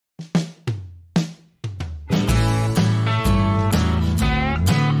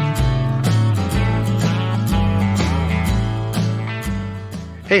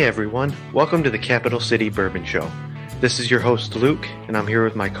Hey everyone, welcome to the Capital City Bourbon Show. This is your host Luke, and I'm here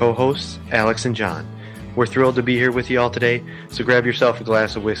with my co-hosts Alex and John. We're thrilled to be here with you all today, so grab yourself a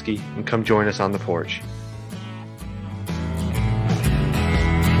glass of whiskey and come join us on the porch.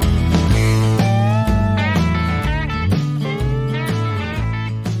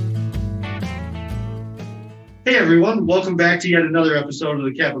 Hey everyone, welcome back to yet another episode of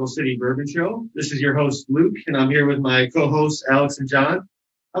the Capital City Bourbon Show. This is your host Luke, and I'm here with my co-hosts Alex and John.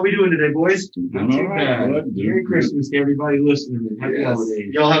 How we doing today, boys? Not too bad. Merry Christmas to everybody listening. And happy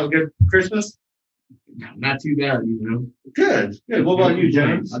holidays. Y'all have a good Christmas? Not too bad, you know. Good. What about you,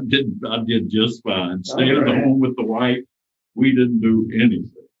 John? I did just fine. Staying at home with the wife. We didn't do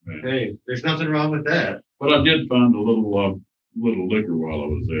anything. Man. Hey, there's nothing wrong with that. But I did find a little liquor while I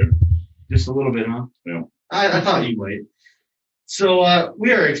was there. Just a little bit, huh? Yeah. I thought you might. So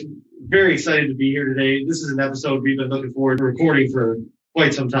we are very excited to be here today. This is an episode we've been looking forward to recording for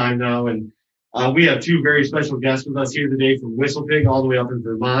quite some time now, and we have two very special guests with us here today from Whistlepig all the way up in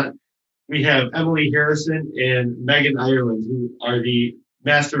Vermont. We have Emily Harrison and Meghan Ireland, who are the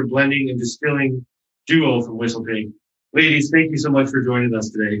Master Blending and Distilling duo from Whistlepig. Ladies, thank you so much for joining us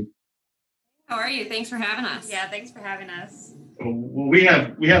today. How are you? Thanks for having us. Yeah, thanks for having us. Well, we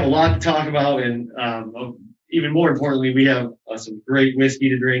have a lot to talk about, and even more importantly, we have some great whiskey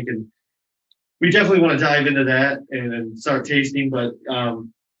to drink, and we definitely want to dive into that and start tasting. But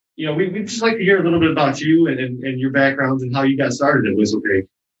we'd just like to hear a little bit about you and your backgrounds and how you got started at Whistlepig.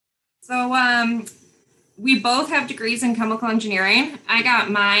 So we both have degrees in chemical engineering. I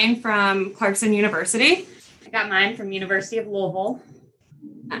got mine from Clarkson University. I got mine from University of Louisville.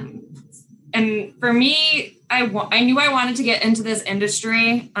 And for me, I knew I wanted to get into this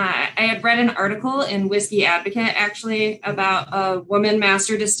industry. I had read an article in Whiskey Advocate, actually, about a woman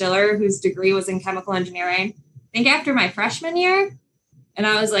master distiller whose degree was in chemical engineering, I think after my freshman year. And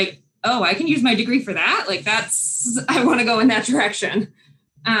I was like, oh, I can use my degree for that? I want to go in that direction.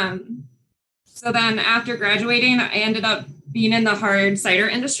 So then after graduating, I ended up being in the hard cider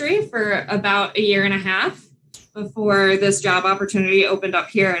industry for about a year and a half before this job opportunity opened up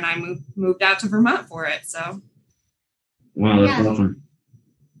here, and I moved out to Vermont for it. So, wow, that's awesome.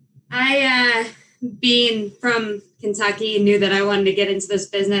 I, being from Kentucky, knew that I wanted to get into this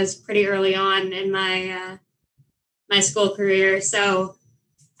business pretty early on in my my school career. So,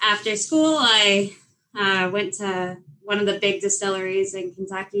 after school, I went to one of the big distilleries in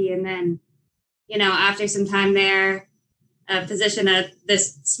Kentucky, and then, after some time there, a position at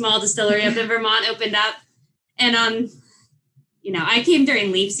this small distillery up in Vermont opened up. And I came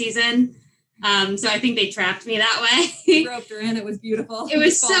during leaf season, so I think they trapped me that way. Roped her in. It was beautiful. It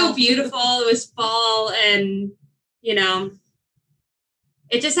was so beautiful. It was fall, and it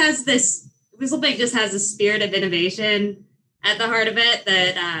just has this. Whistlepig just has a spirit of innovation at the heart of it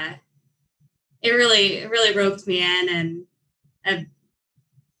that it really roped me in, and I've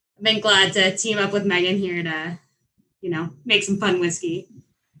been glad to team up with Meghan here to make some fun whiskey,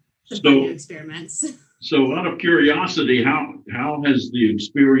 some fun new experiments. So out of curiosity, how has the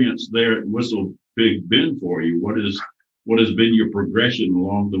experience there at Whistlepig been for you? What has been your progression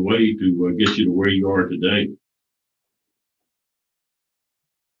along the way to get you to where you are today?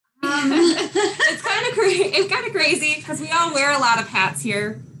 It's kind of crazy because we all wear a lot of hats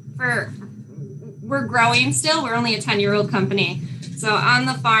here. We're growing still. We're only a 10-year-old company. So on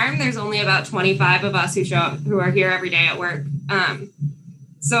the farm, there's only about 25 of us who are here every day at work.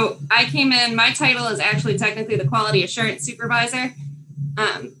 So I came in, my title is actually technically the quality assurance supervisor.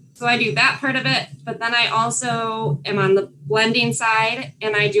 So I do that part of it, but then I also am on the blending side,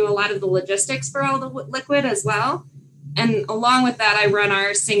 and I do a lot of the logistics for all the liquid as well. And along with that, I run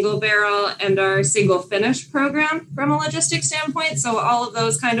our single barrel and our single finish program from a logistics standpoint. So all of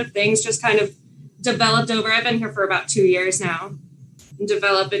those kind of things just kind of developed over. I've been here for about 2 years now, and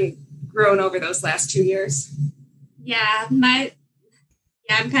developed and grown over those last 2 years. Yeah,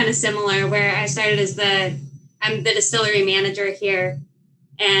 I'm kind of similar, where I started as I'm the distillery manager here.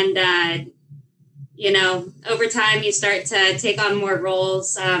 And, over time you start to take on more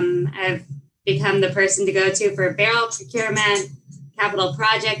roles. I've become the person to go to for barrel procurement, capital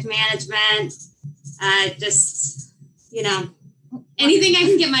project management, anything I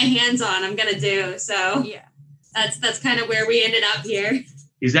can get my hands on, I'm going to do. So yeah, that's kind of where we ended up here.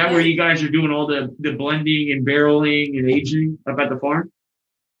 Is that where you guys are doing all the blending and barreling and aging up at the farm?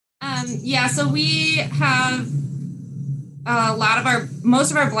 So we have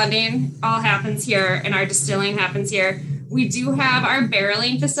most of our blending all happens here, and our distilling happens here. We do have our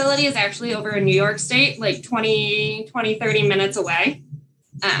barreling facility is actually over in New York State, like 30 minutes away.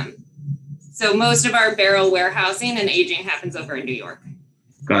 So most of our barrel warehousing and aging happens over in New York.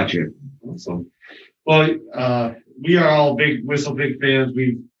 Gotcha. Awesome. Well, we are all big Whistlepig fans.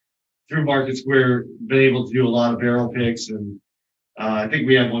 We've, through Market Square, been able to do a lot of barrel picks, and I think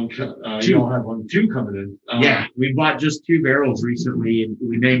we have one. You all have two coming in. Yeah, we bought just 2 barrels recently, and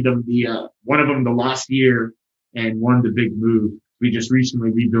we named them one of them the Lost Year, and one the Big Move. We just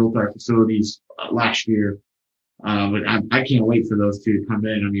recently rebuilt our facilities last year, but I can't wait for those 2 to come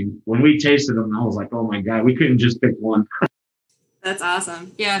in. I mean, when we tasted them, I was like, oh my god, we couldn't just pick one. That's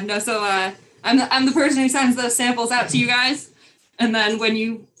awesome. Yeah, no, so I'm the person who sends those samples out to you guys, and then when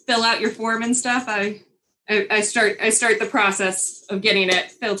you fill out your form and stuff, I start the process of getting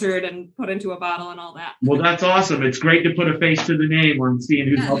it filtered and put into a bottle and all that. Well, that's awesome. It's great to put a face to the name when seeing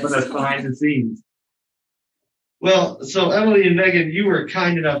who's helping us behind the scenes. Well, so Emily and Megan, you were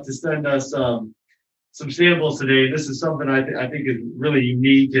kind enough to send us some samples today. This is something I think is really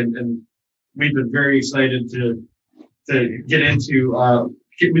unique, and we've been very excited to get into.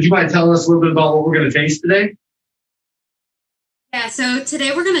 Would you mind telling us a little bit about what we're going to taste today? Yeah, so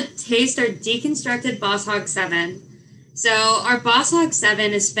today we're going to taste our deconstructed Boss Hog VII. So our Boss Hog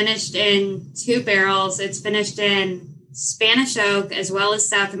VII is finished in 2 barrels. It's finished in Spanish oak as well as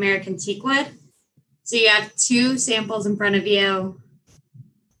South American teakwood. So you have 2 samples in front of you.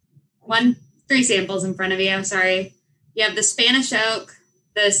 3 samples in front of you, sorry. You have the Spanish oak,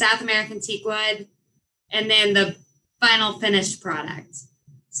 the South American teakwood, and then the final finished product.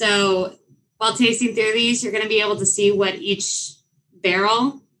 So while tasting through these, you're going to be able to see what each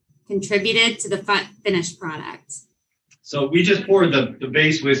barrel contributed to the finished product. So we just poured the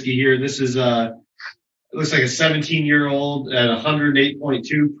base whiskey here. This is it looks like a 17-year-old at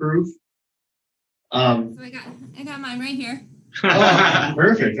 108.2 proof. So I got mine right here. Oh,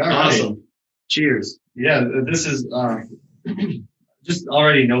 perfect. All right. Awesome. Cheers. Yeah, this is just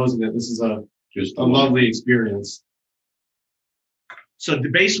already nosing it. This is a lovely experience. So the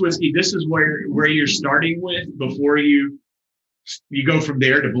base whiskey, this is where you're starting with before you go from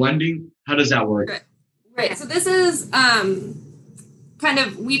there to blending. How does that work? Right. So this is kind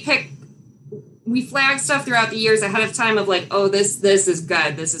of we flag stuff throughout the years ahead of time of like, oh, this is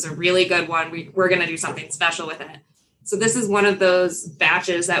good. This is a really good one. We're going to do something special with it. So this is one of those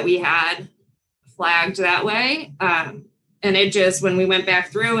batches that we had flagged that way. And it just, when we went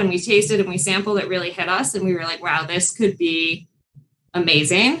back through and we tasted and we sampled, it really hit us. And we were like, wow, this could be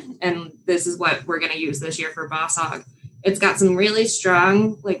amazing. And this is what we're going to use this year for Boss Hog. It's got some really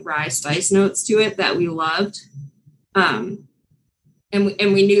strong like rye spice notes to it that we loved. And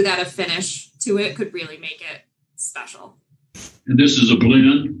we knew that a finish to it could really make it special. And this is a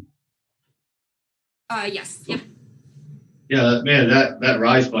blend? Yes. Yep. Yeah, man, that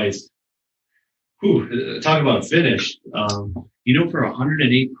rye spice. Whew, talk about a finish. For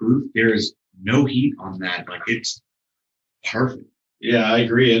 108 proof, there's no heat on that. Like, it's perfect. Yeah, I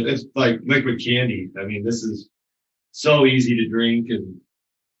agree. It's like liquid candy. I mean, this is so easy to drink, and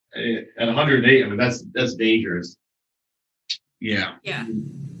at 108, I mean, that's dangerous. Yeah. Yeah.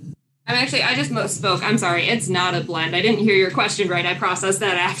 I just misspoke. I'm sorry. It's not a blend. I didn't hear your question right. I processed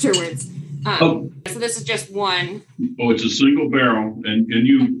that afterwards. So this is just one. Oh, it's a single barrel, and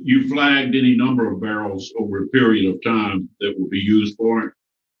you flagged any number of barrels over a period of time that will be used for it?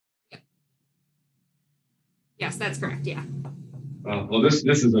 Yeah. Yes, that's correct. Yeah. Well, this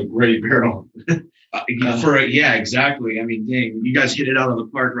is a great barrel. Yeah, exactly. I mean, dang, you guys hit it out of the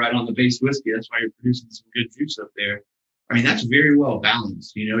park right on the base whiskey. That's why you're producing some good juice up there. I mean, that's very well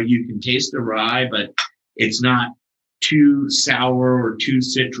balanced. You can taste the rye, but it's not too sour or too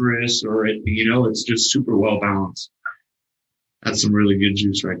citrus, or it's just super well balanced. That's some really good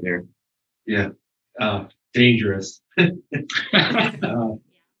juice right there. Yeah. Dangerous. So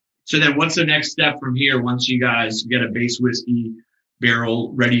then what's the next step from here? Once you guys get a base whiskey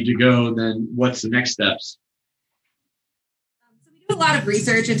barrel ready to go, then what's the next steps? So we do a lot of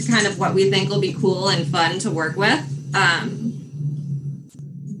research into kind of what we think will be cool and fun to work with.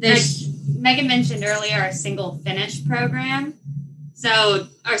 Megan mentioned earlier our single finish program. So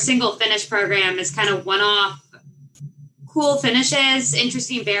our single finish program is kind of one-off cool finishes,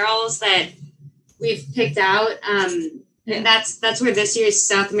 interesting barrels that we've picked out. And that's where this year's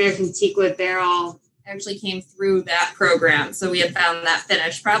South American teakwood barrel actually came through that program. So we had found that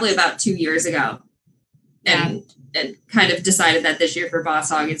finish probably about 2 years ago. And kind of decided that this year for Boss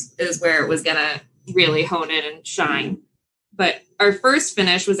Hog is where it was going to really hone in and shine. But our first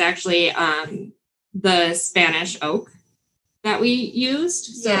finish was actually the Spanish oak that we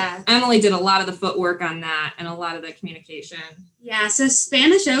used. So yeah. Emily did a lot of the footwork on that and a lot of the communication. Yeah, so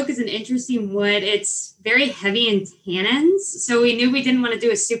Spanish oak is an interesting wood. It's very heavy in tannins. So we knew we didn't want to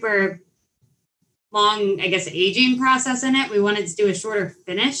do a super long, I guess, aging process in it. We wanted to do a shorter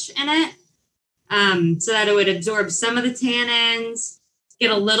finish in it, so that it would absorb some of the tannins, get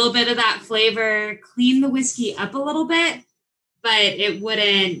a little bit of that flavor, clean the whiskey up a little bit, but it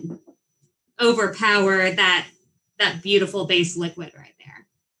wouldn't overpower that beautiful base liquid right there.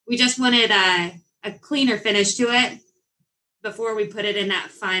 We just wanted a cleaner finish to it before we put it in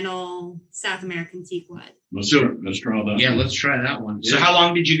that final South American teak wood. Let's try that. Yeah, let's try that one. Yeah. So how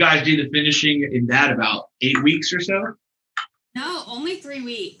long did you guys do the finishing in that? About 8 weeks or so? No, only 3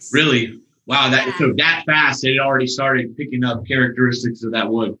 weeks. Really? Wow, so that fast, it already started picking up characteristics of that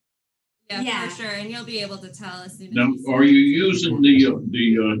wood. Yeah, for sure. And you'll be able to tell as soon as Now, you see are you using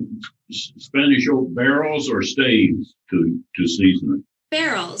the Spanish oak barrels or staves to season it?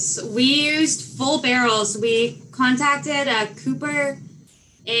 Barrels. We used full barrels. We contacted a cooper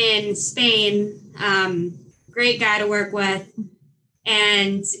in Spain, great guy to work with,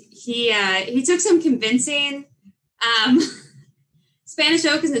 and he took some convincing. Spanish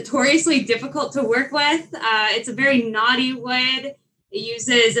oak is notoriously difficult to work with. It's a very knotty wood. It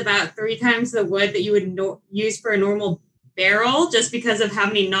uses about 3 times the wood that you would use for a normal barrel, just because of how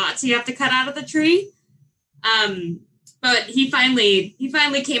many knots you have to cut out of the tree. But he finally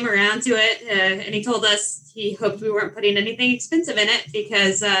came around to it, and he told us he hoped we weren't putting anything expensive in it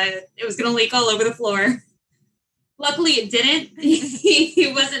because it was going to leak all over the floor. Luckily, it didn't.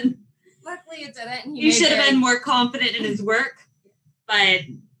 He wasn't. Luckily, it didn't. He should have been more confident in his work. But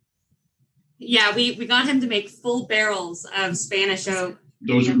yeah, we got him to make full barrels of Spanish oak.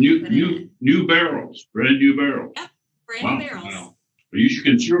 Those are new barrels, brand new barrels. Yep, brand new barrels. Wow. You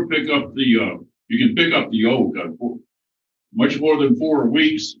can sure pick up the oak. Much more than 4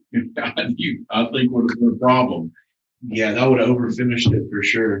 weeks, I think would have been a problem. Yeah, that would have overfinished it for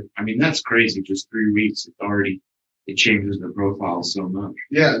sure. I mean, that's crazy. Just 3 weeks, it changes the profile so much.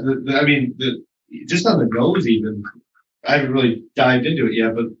 Yeah, just on the nose even, I haven't really dived into it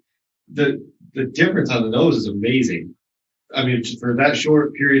yet, but the difference on the nose is amazing. I mean, for that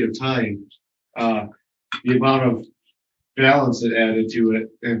short period of time, the amount of balance it added to it,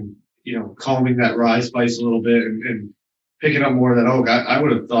 and calming that rye spice a little bit, and picking up more of that oak, I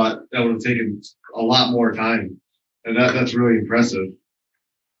would have thought that would have taken a lot more time, and that's really impressive.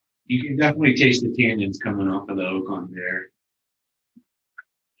 You can definitely taste the tannins coming off of the oak on there.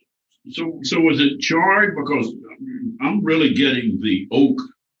 So was it charred? Because I'm really getting the oak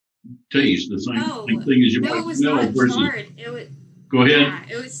taste, the same thing as you might smell. No, it was not charred. Go ahead. Yeah,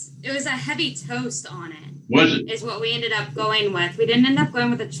 it was a heavy toast on it. Was it? Is what we ended up going with. We didn't end up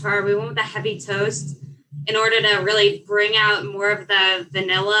going with a char. We went with a heavy toast in order to really bring out more of the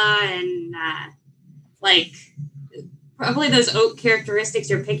vanilla and probably those oak characteristics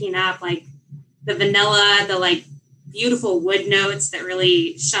you're picking up, like the vanilla, the beautiful wood notes that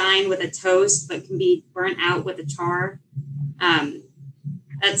really shine with a toast but can be burnt out with a char.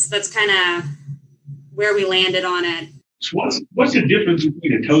 That's kind of where we landed on it. So what's the difference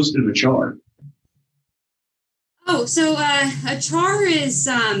between a toast and a char? Oh, so a char is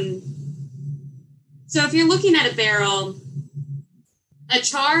so if you're looking at a barrel, a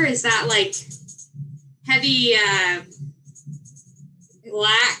char is that heavy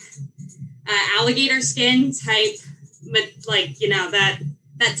black alligator skin type,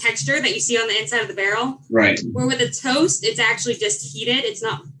 that texture that you see on the inside of the barrel. Right. Where with a toast, it's actually just heated. It's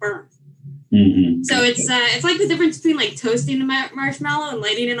not burnt. Mm-hmm. So it's like the difference between toasting the marshmallow and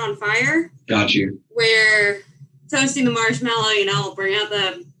lighting it on fire. Got you. Where toasting the marshmallow, will bring out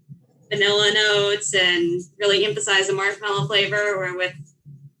the vanilla notes and really emphasize the marshmallow flavor. Where if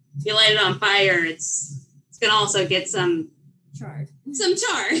you light it on fire, it's gonna also get some char. Some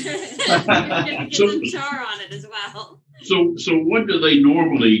char. You're gonna get some char on it as well. So what do they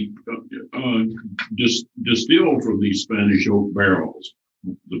normally distill from these Spanish oak barrels?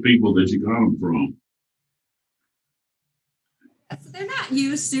 The people that you got them from? They're not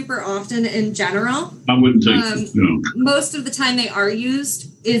used super often in general. I wouldn't think no. Most of the time they are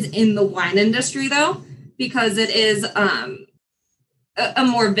used is in the wine industry, though, because it is a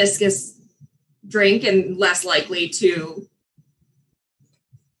more viscous drink and less likely to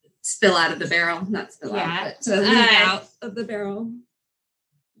spill out of the barrel. Not spill out, but to leak out of the barrel.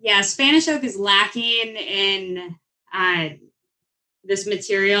 Yeah, Spanish oak is lacking in this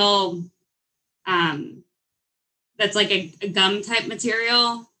material that's like a gum type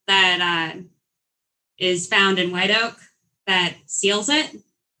material that is found in white oak that seals it.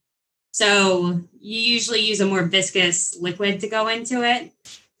 So you usually use a more viscous liquid to go into it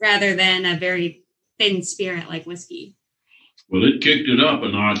rather than a very thin spirit like whiskey. Well, it kicked it up a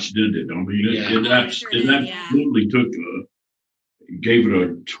notch, didn't it? I mean, it absolutely took gave it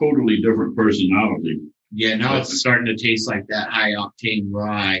a totally different personality. Yeah, now it's starting to taste like that high octane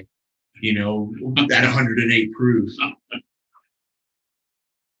rye, you know, that 108 proof.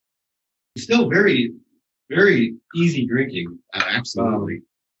 Still very, very easy drinking. Absolutely.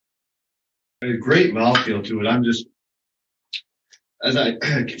 A great mouthfeel to it. I'm just, as I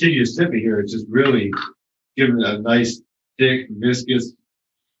continue to sip it here, it's just really giving it a nice, thick, viscous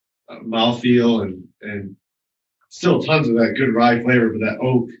mouthfeel and still tons of that good rye flavor, but that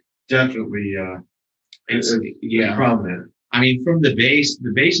oak definitely is prominent. I mean, from the base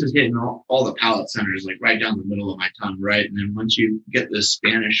is hitting all the palate centers, like right down the middle of my tongue, right? And then once you get this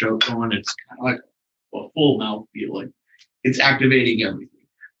Spanish oak going, it's kind of like a full mouth feel. Like it's activating everything,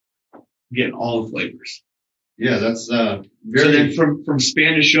 getting all the flavors. Yeah, that's very. So then from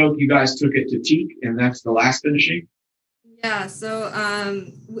Spanish oak, you guys took it to teak, and that's the last finishing. Yeah, so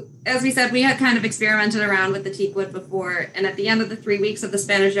as we said, we had kind of experimented around with the teak wood before, and at the end of the 3 weeks of the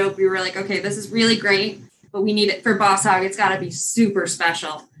Spanish oak, we were like, okay, this is really great, but we need it for Boss Hog. It's got to be super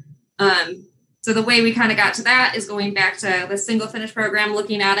special. So the way we kind of got to that is going back to the single finish program,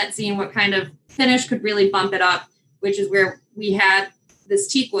 looking at it, seeing what kind of finish could really bump it up, which is where we had this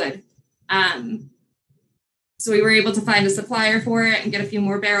teak wood. So we were able to find a supplier for it and get a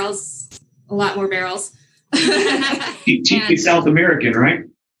lot more barrels. Teak is South American, right?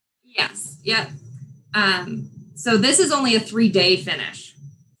 Yes. Yep. So this is only a 3-day finish.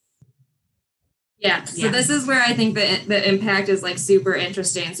 Yeah. So this is where I think the impact is like super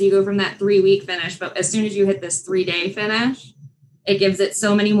interesting. So you go from that 3-week finish, but as soon as you hit this 3-day finish, it gives it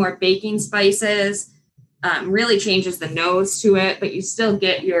so many more baking spices, really changes the nose to it, but you still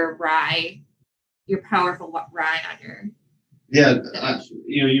get your rye, your powerful rye on your. Yeah.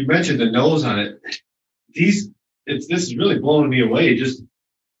 You mentioned the nose on it. This is really blowing me away, just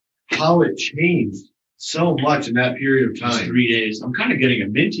how it changed so much in that period of time. Just 3 days. I'm kind of getting a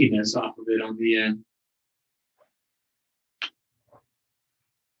mintiness off of it on the end.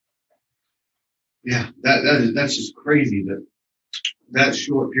 Yeah, that's just crazy that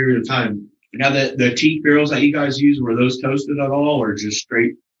short period of time. Now the teak barrels that you guys use, were those toasted at all, or just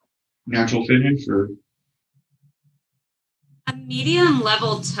straight natural finish, or? A medium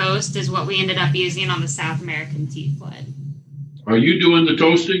level toast is what we ended up using on the South American teak wood. Are you doing the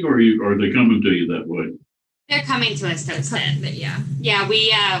toasting, or are they coming to you that way? They're coming to us toasted. But yeah. Yeah,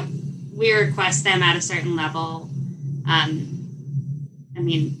 we request them at a certain level. I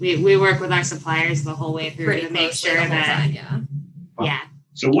mean, we work with our suppliers the whole way through to make sure that. Yeah.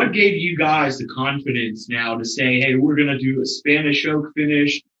 So what gave you guys the confidence now to say, hey, we're going to do a Spanish oak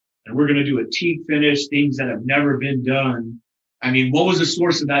finish and we're going to do a teak finish, things that have never been done? I mean, what was the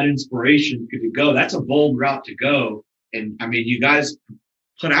source of that inspiration to go? That's a bold route to go. And I mean, you guys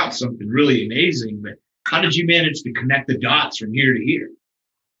put out something really amazing, but how did you manage to connect the dots from here to here?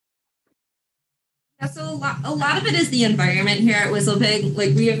 Yeah, so a lot of it is the environment here at Whistlepig.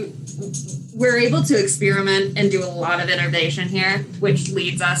 Like we're able to experiment and do a lot of innovation here, which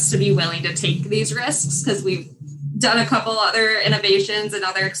leads us to be willing to take these risks because we've done a couple other innovations and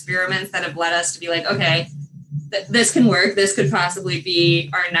other experiments that have led us to be like, okay, this can work. This could possibly be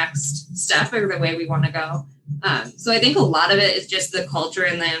our next step or the way we want to go. So I think a lot of it is just the culture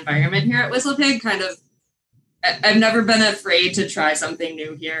and the environment here at Whistlepig. Kind of, I've never been afraid to try something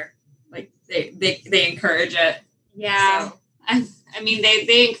new here. Like they encourage it. Yeah. So. I mean,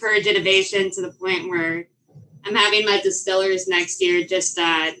 they encourage innovation to the point where I'm having my distillers next year just,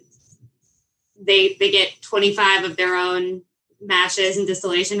 they get 25 of their own mashes and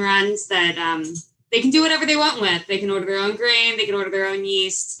distillation runs that, they can do whatever they want with. They can order their own grain. They can order their own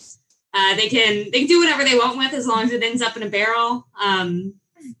yeast. They can do whatever they want with as long as it ends up in a barrel.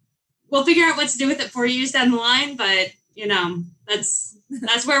 We'll figure out what to do with it for use down the line, but that's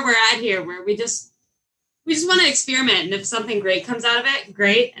where we're at here, where we just want to experiment. And if something great comes out of it,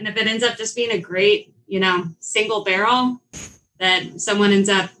 great. And if it ends up just being a great, single barrel that someone ends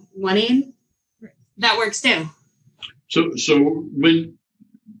up wanting, that works too. So when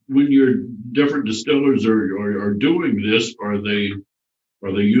your different distillers are doing this, are they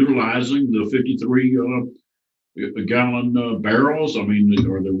utilizing the 53 gallon barrels? I mean,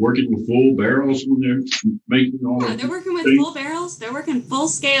 are they working with full barrels when they're making all? Yeah, they're working with full barrels. They're working full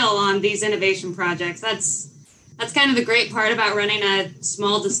scale on these innovation projects. That's kind of the great part about running a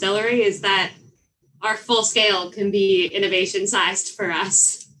small distillery is that our full scale can be innovation sized for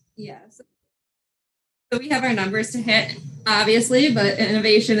us. Yeah. So we have our numbers to hit, obviously, but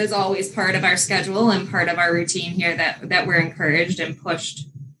innovation is always part of our schedule and part of our routine here that we're encouraged and pushed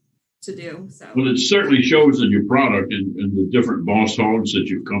to do. So Well, it certainly shows in your product and the different Boss Hogs that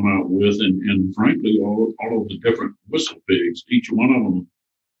you've come out with, and frankly, all of the different Whistlepigs. Each one of them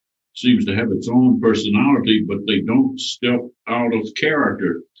seems to have its own personality, but they don't step out of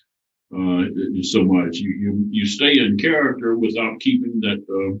character so much. You stay in character without keeping that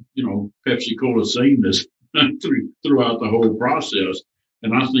Pepsi Cola sameness throughout the whole process,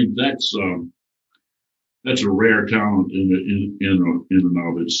 and I think that's a rare talent in and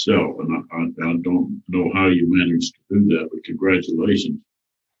of itself, and I don't know how you managed to do that, but congratulations.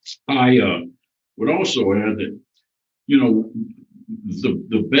 I would also add that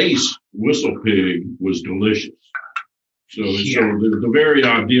the base Whistlepig was delicious. So the very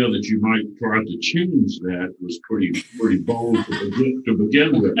idea that you might try to change that was pretty bold to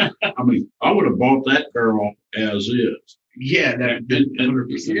begin with. I mean, I would have bought that barrel as is. Yeah, that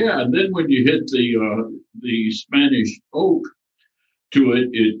 100%. Yeah, and then when you hit the Spanish oak to it,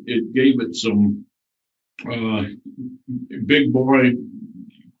 it gave it some big boy,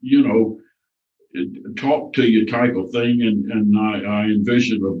 talk to you type of thing, and I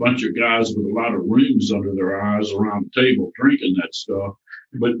envisioned a bunch of guys with a lot of rings under their eyes around the table drinking that stuff.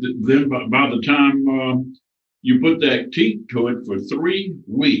 But then by the time you put that teak to it for 3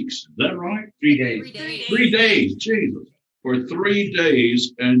 weeks, is that right? 3 days. 3 days, Jesus. For 3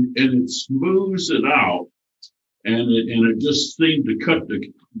 days, and it smooths it out, and it just seemed to cut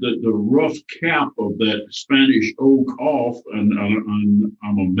the rough cap of that Spanish oak off, and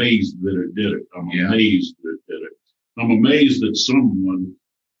I'm amazed that it did it. I'm amazed that it did it. I'm amazed that someone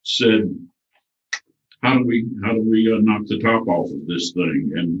said, "How do we knock the top off of this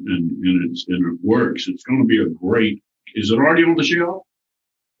thing?" And it works. It's going to be a great. Is it already on the shelf?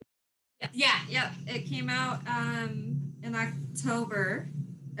 Yeah. It came out in October,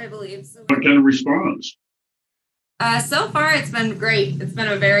 I believe. So What kind of response? So far, it's been great. It's been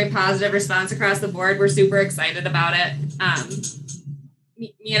a very positive response across the board. We're super excited about it.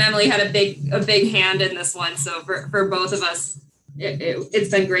 Me and Emily had a big hand in this one. So for both of us, it's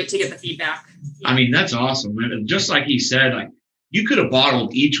been great to get the feedback. I mean, that's awesome. And just like he said, like you could have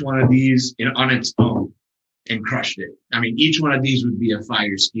bottled each one of these on its own and crushed it. I mean, each one of these would be a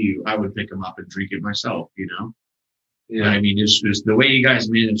fire SKU. I would pick them up and drink it myself, Yeah. But I mean, it's just the way you guys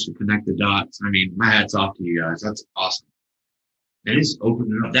managed to connect the dots. I mean, my hat's off to you guys. That's awesome. And it's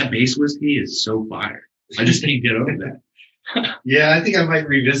opened it up. That base whiskey is so fire. I just can't get over that. Yeah, I think I might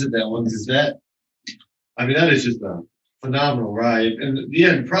revisit that one because that is just a phenomenal ride. And the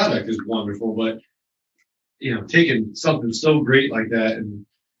end product is wonderful, but, taking something so great like that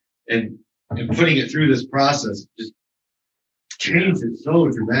and putting it through this process just changed it so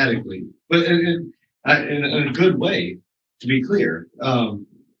dramatically. But in a good way, to be clear.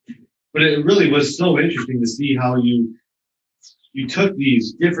 But it really was so interesting to see how you took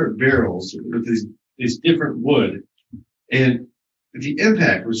these different barrels with this different wood, and the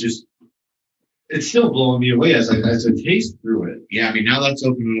impact was just, it's still blowing me away as I taste through it. Yeah, I mean, now that's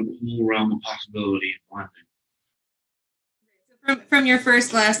opening up a whole realm of possibility in one. From your first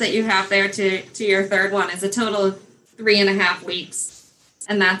glass that you have there to your third one is a total of 3.5 weeks,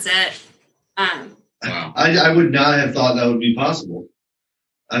 and that's it. Wow. I would not have thought that would be possible.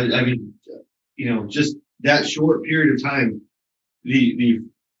 I mean, just that short period of time, the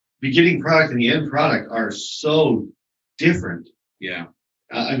beginning product and the end product are so different. Yeah.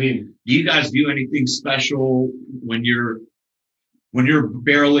 I mean, do you guys do anything special when you're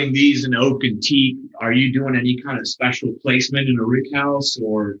barreling these in oak and teak? Are you doing any kind of special placement in a rick house,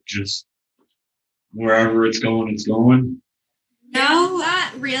 or just wherever it's going, it's going? No,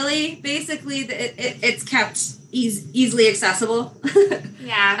 not really. Basically, it's kept easily accessible.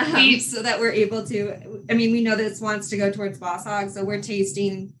 Yeah. So that we're able to, we know this wants to go towards Boss Hog, so we're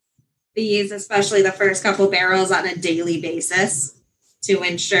tasting these, especially the first couple barrels, on a daily basis to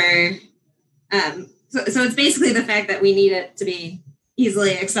ensure. So it's basically the fact that we need it to be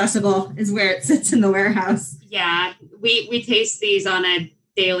easily accessible is where it sits in the warehouse. Yeah, we taste these on a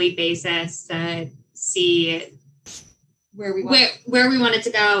daily basis to see where we want it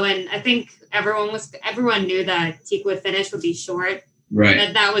to go, and I think everyone knew that teak wood finish would be short. Right.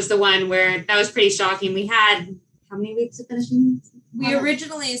 But that was the one where that was pretty shocking. We had how many weeks of finishing? We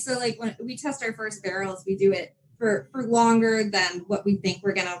originally, so like when we test our first barrels, we do it for longer than what we think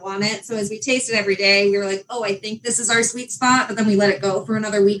we're gonna want it. So as we taste it every day, we were like, oh, I think this is our sweet spot, but then we let it go for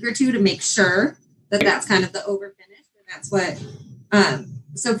another week or two to make sure that that's kind of the over finish, and that's what.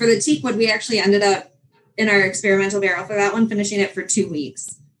 So for the teak wood, we actually ended up in our experimental barrel for that one, finishing it for 2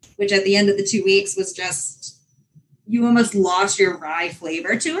 weeks, which at the end of the 2 weeks was just, you almost lost your rye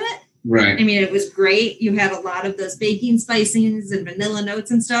flavor to it. Right. I mean, it was great. You had a lot of those baking spices and vanilla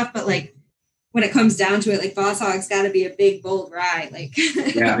notes and stuff, but like when it comes down to it, like Boss Hog's got to be a big, bold rye. Like,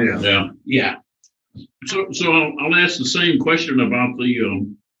 Yeah. So I'll ask the same question about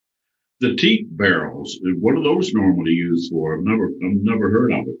the teak barrels. What are those normally used for? I've never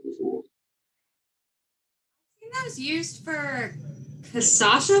heard of it before. I think that was used for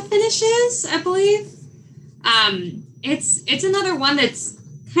cassasha finishes, I believe. It's another one that's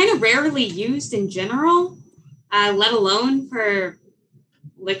kind of rarely used in general, let alone for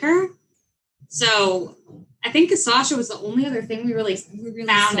liquor. So I think cassasha was the only other thing we really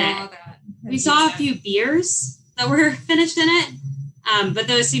found it. We saw a few beers that were finished in it, but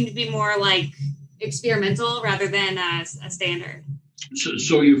those seem to be more like experimental rather than a standard.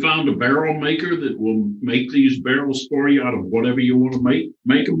 So you found a barrel maker that will make these barrels for you out of whatever you want to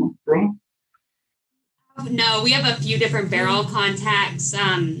make them from? No, we have a few different barrel contacts.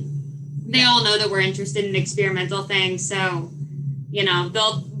 They all know that we're interested in experimental things, so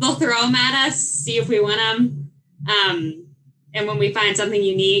they'll throw them at us, see if we want them. And when we find something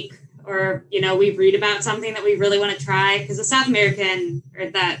unique, or we read about something that we really want to try, because the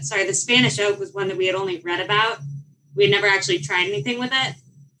the Spanish oak was one that we had only read about. We had never actually tried anything with it.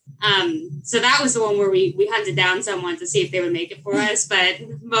 So that was the one where we hunted down someone to see if they would make it for us. But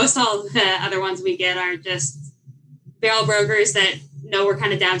most all the other ones we get are just barrel brokers that know we're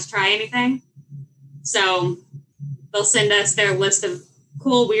kind of down to try anything. So they'll send us their list of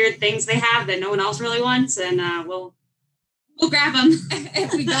cool, weird things they have that no one else really wants, and we'll grab them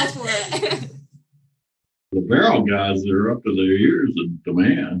if we go for it. The barrel guys, they're up to their ears in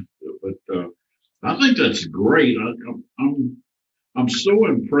demand, but I think that's great. I'm so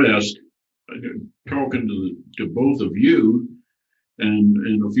impressed talking to both of you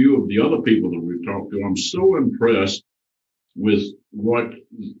and a few of the other people that we've talked to. I'm so impressed with what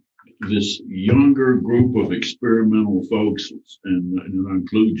this younger group of experimental folks, and I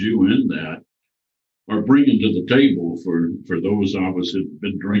include you in that, are bringing to the table for those of us who've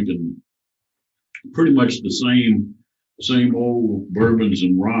been drinking pretty much the same old bourbons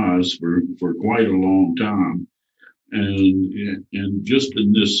and ryes for quite a long time. And just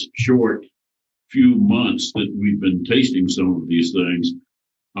in this short few months that we've been tasting some of these things,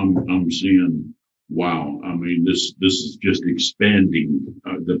 I'm seeing, wow. I mean, this is just expanding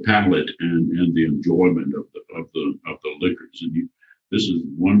the palate and the enjoyment of the liquors. And this is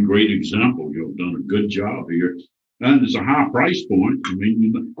one great example. You've done a good job here, and it's a high price point. I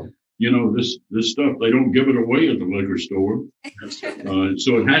mean, this stuff, they don't give it away at the liquor store.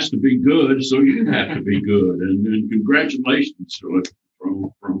 So it has to be good. So you have to be good. And congratulations to it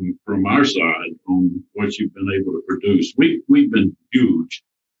from our side on what you've been able to produce. We've been huge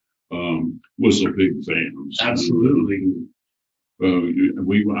Whistlepig fans. Absolutely.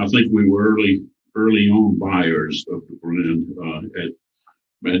 I think we were early on buyers of the blend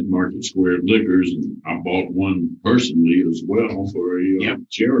at Market Square Liquors, and I bought one personally as well for a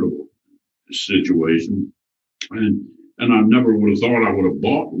charitable situation. And I never would have thought I would have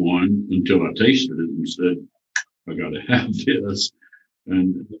bought one until I tasted it and said, I got to have this.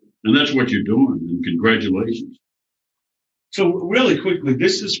 And that's what you're doing. And congratulations. So really quickly,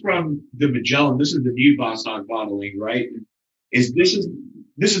 this is from the Magellan. This is the new Boss Hog bottling, right? This is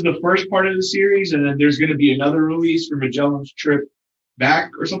the first part of the series, and then there's going to be another release for Magellan's trip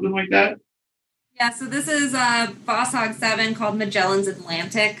back or something like that? Yeah, so this is Boss Hog VII called Magellan's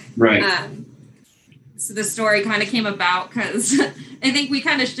Atlantic. Right. So the story kind of came about because I think we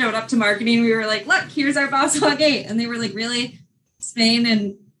kind of showed up to marketing. We were like, look, here's our Boss Hog 8. And they were like, really?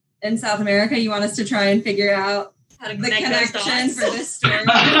 Spain and South America, you want us to try and figure out how to the connection for this story?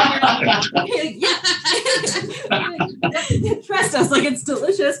 Trust us, like it's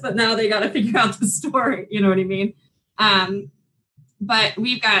delicious, but now they got to figure out the story. You know what I mean? But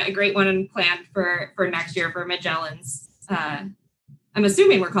we've got a great one planned for next year for Magellan's. I'm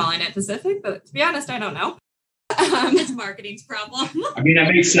assuming we're calling it Pacific, but to be honest, I don't know. It's marketing's problem. I mean, that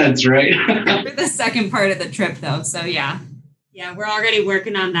makes sense, right? For the second part of the trip, though, so yeah. Yeah, we're already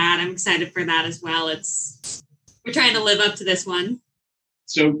working on that. I'm excited for that as well. We're trying to live up to this one.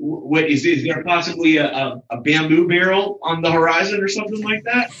 So what is there possibly a bamboo barrel on the horizon or something like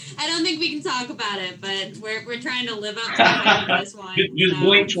that? I don't think we can talk about it, but we're trying to live up to this one. Just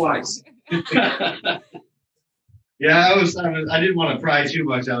blink twice. Yeah, I didn't want to pry too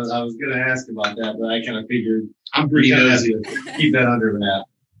much. I was going to ask about that, but I kind of figured I'm pretty nosy. Keep that under wrap.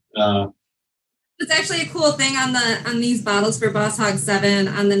 It's actually a cool thing on these bottles for Boss Hog 7.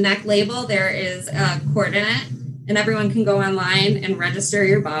 On the neck label, there is a quart in it, and everyone can go online and register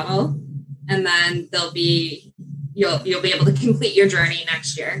your bottle, and then there'll be you'll be able to complete your journey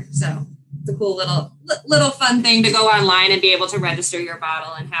next year. So it's a cool little fun thing to go online and be able to register your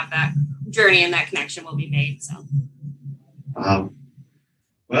bottle and have that journey and that connection will be made. So,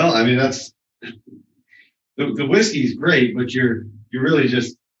 well, I mean, that's the whiskey is great, but you're really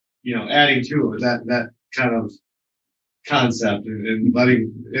just, adding to it that kind of concept and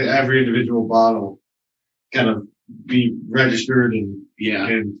letting every individual bottle kind of be registered and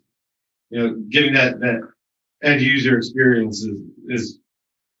giving that end user experience is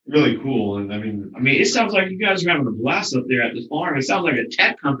really cool. And I mean, it sounds like you guys are having a blast up there at the farm. It sounds like a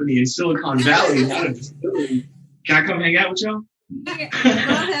tech company in Silicon Valley, not a distillery. Can I come hang out with y'all? I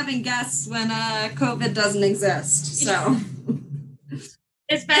love having guests when COVID doesn't exist. So,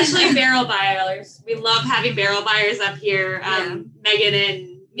 especially barrel buyers. We love having barrel buyers up here. Megan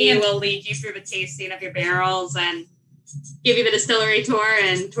and me will lead you through the tasting of your barrels and give you the distillery tour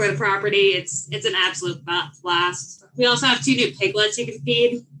and tour the property. It's an absolute blast. We also have 2 new piglets you can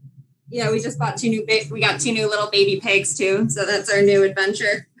feed. Yeah, we just bought 2 new we got 2 new little baby pigs too. So that's our new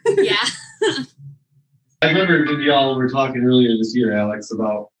adventure. Yeah. I remember when y'all were talking earlier this year, Alex,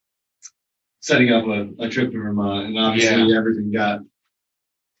 about setting up a trip to Vermont, and obviously everything got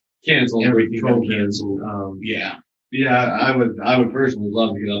canceled. Everything got canceled. I would personally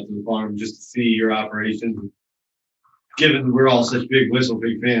love to get up to the farm just to see your operation. Given that we're all such big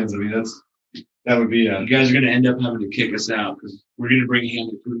Whistlepig fans, I mean that would be you guys are going to end up having to kick us out because we're going to bring in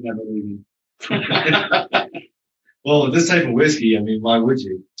the food never leaving. Well, with this type of whiskey, I mean, why would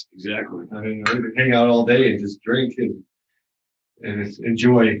you? Exactly. I mean, we could hang out all day and just drink and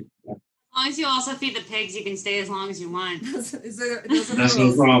enjoy. As long as you also feed the pigs, you can stay as long as you want. That's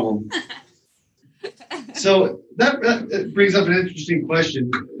no problem. So that brings up an interesting question.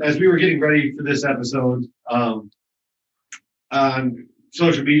 As we were getting ready for this episode, on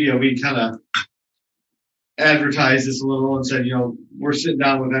social media, we kind of advertised this a little and said, we're sitting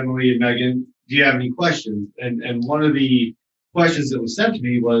down with Emily and Megan. Do you have any questions? And one of the questions that was sent to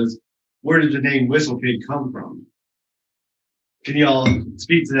me was, where did the name Whistlepig come from? Can you all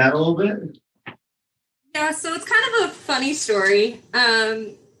speak to that a little bit? Yeah, so it's kind of a funny story.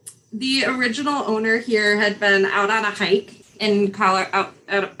 The original owner here had been out on a hike in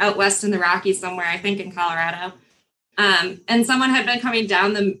out west in the Rockies somewhere, I think in Colorado. And someone had been coming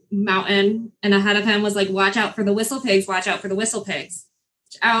down the mountain and ahead of him was like, watch out for the Whistlepigs, watch out for the Whistlepigs.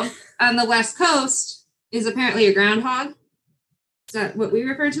 Out on the West Coast is apparently a groundhog. Is that what we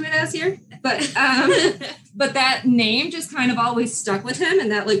refer to it as here? But but that name just kind of always stuck with him,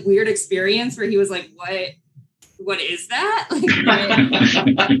 and that like weird experience where he was like, what is that?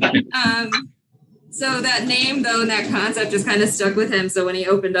 So that name though, and that concept just kind of stuck with him. So when he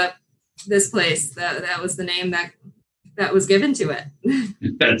opened up this place, that was the name that was given to it.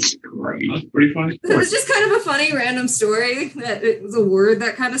 That's great. That's pretty funny. It was just kind of a funny random story that it was a word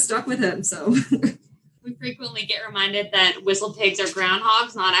that kind of stuck with him. So we frequently get reminded that Whistlepigs are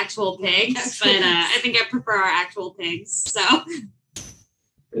groundhogs, not actual pigs. But I think I prefer our actual pigs. So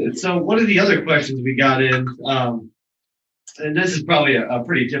one of the other questions we got in, and this is probably a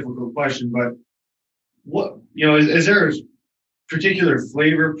pretty difficult question, but what is there a particular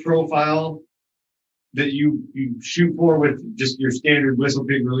flavor profile that you shoot for with just your standard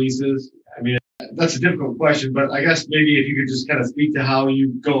Whistlepig releases? I mean, that's a difficult question, but I guess maybe if you could just kind of speak to how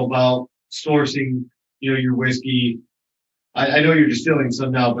you go about sourcing, your whiskey. I know you're distilling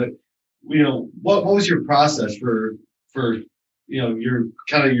some now, but what was your process for your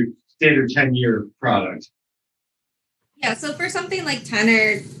kind of your standard 10-year product? Yeah, so for something like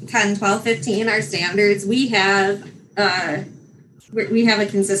 10, 12, 15, our standards, we have a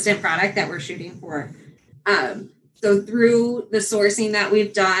consistent product that we're shooting for. So through the sourcing that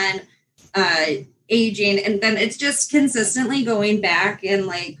we've done, aging, and then it's just consistently going back and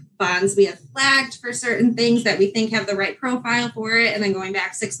like bonds we have flagged for certain things that we think have the right profile for it, and then going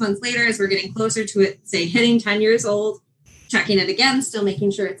back 6 months later as we're getting closer to it, say hitting 10 years old, checking it again, still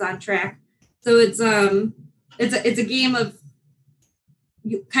making sure it's on track. So it's a game of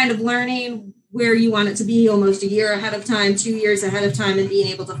kind of learning where you want it to be almost a year ahead of time, 2 years ahead of time, and being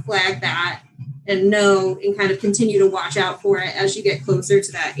able to flag that and know and kind of continue to watch out for it as you get closer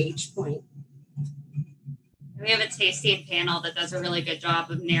to that age point. We have a tasting panel that does a really good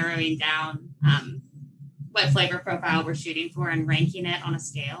job of narrowing down what flavor profile we're shooting for and ranking it on a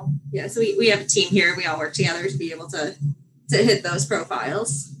scale. Yeah, so we have a team here. We all work together to be able to hit those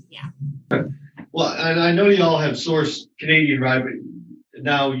profiles. Yeah. Well, and I know you all have sourced Canadian rye, but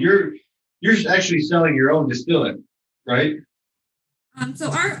now you're actually selling your own distillate, right?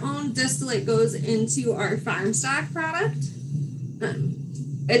 So our own distillate goes into our farm stock product.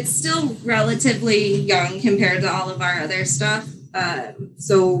 it's still relatively young compared to all of our other stuff.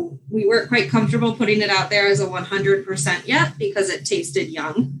 So we weren't quite comfortable putting it out there as a 100% yet because it tasted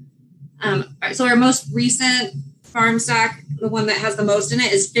young. So our most recent farm stock, the one that has the most in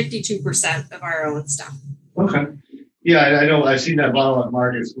it, is 52% of our own stuff. Okay. Yeah, I know. I've seen that bottle at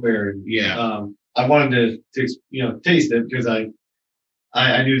Market Square. And, I wanted to taste it because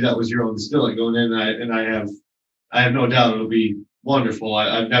I knew that was your own distilling going in, and I have no doubt it'll be wonderful.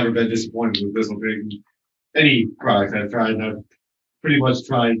 I've never been disappointed with Whistlepig. Any product I've tried, and I've pretty much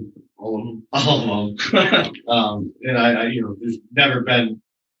tried all of them. And there's never been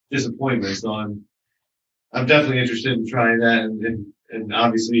disappointment. So I'm definitely interested in trying that, and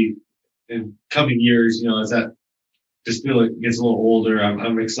obviously in coming years, as that distillate gets a little older,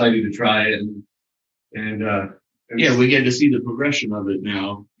 I'm excited to try it, and we get to see the progression of it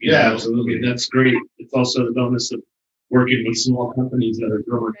now. Yeah, absolutely. That's great. It's also the bonus of working with small companies that are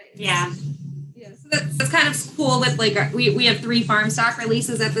growing. Yeah. So that's kind of cool with we have 3 farm stock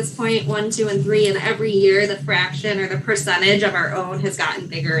releases at this point, 1, 2, and 3, and every year the fraction or the percentage of our own has gotten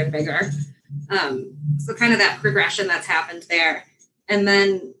bigger and bigger. So kind of that progression that's happened there. And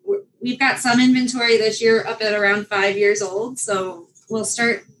then we've got some inventory this year up at around 5 years old. So we'll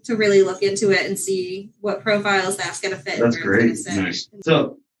start to really look into it and see what profiles that's going to fit. That's great. Nice.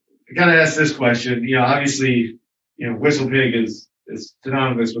 So I got to ask this question. Obviously, Whistlepig is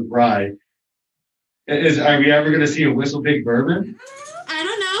synonymous with rye. Are we ever going to see a Whistlepig bourbon? I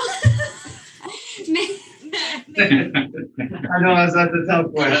don't know. I know that's a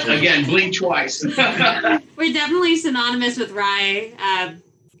tough question. Again, blink twice. We're definitely synonymous with rye.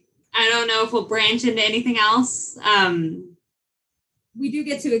 I don't know if we'll branch into anything else. We do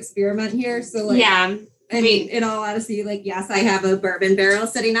get to experiment here. So yeah. I mean, in all honesty, yes, I have a bourbon barrel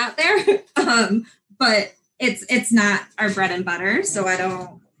sitting out there. But it's not our bread and butter. So we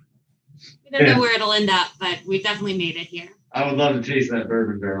don't know where it'll end up, but we've definitely made it here. I would love to taste that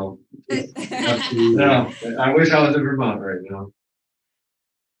bourbon barrel. No, I wish I was in Vermont right now.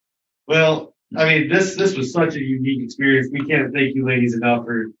 Well, I mean, this was such a unique experience. We can't thank you ladies enough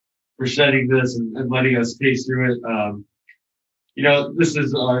for setting this and letting us taste through it. This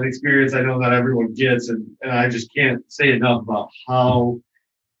is an experience I know not everyone gets, and I just can't say enough about how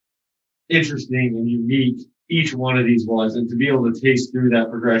interesting and unique each one of these was, and to be able to taste through that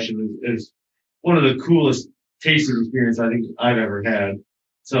progression is one of the coolest tasting experience I think I've ever had.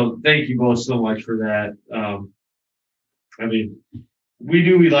 So thank you both so much for that. I mean, we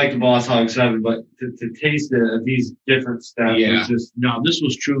knew we liked the Boss Hog VII, but to taste it at these different steps was just... No, this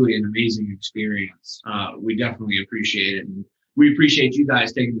was truly an amazing experience. We definitely appreciate it. And we appreciate you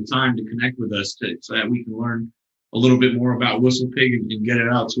guys taking the time to connect with us so that we can learn a little bit more about Whistlepig and get it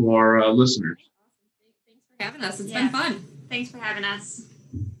out to our listeners. Thanks for having us. It's been fun. Thanks for having us.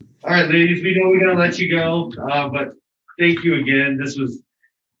 All right, ladies, we know we got to let you go, but thank you again. This was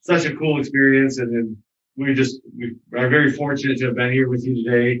such a cool experience, and we are very fortunate to have been here with you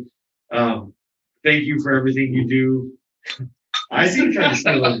today. Thank you for everything you do. I see you trying to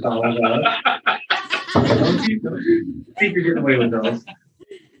steal those dollars out. Don't you think you're getting away with those?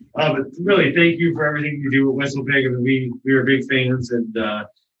 But really, thank you for everything you do at Whistlepig. I mean, we are big fans, and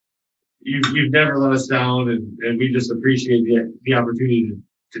you've never let us down, and we just appreciate the opportunity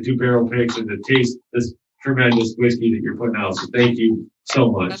to do barrel picks and to taste this tremendous whiskey that you're putting out. So thank you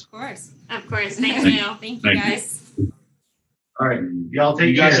so much. Of course. Thank you. Thank you, guys. All right. Y'all take care.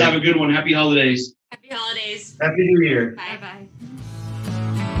 You guys have a good one. Happy holidays. Happy holidays. Happy New Year. Bye-bye.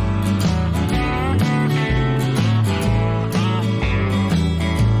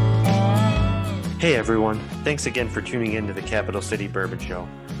 Hey everyone, thanks again for tuning in to the Capital City Bourbon Show.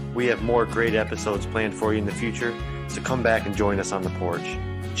 We have more great episodes planned for you in the future, so come back and join us on the porch.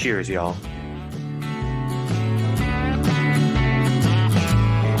 Cheers, y'all.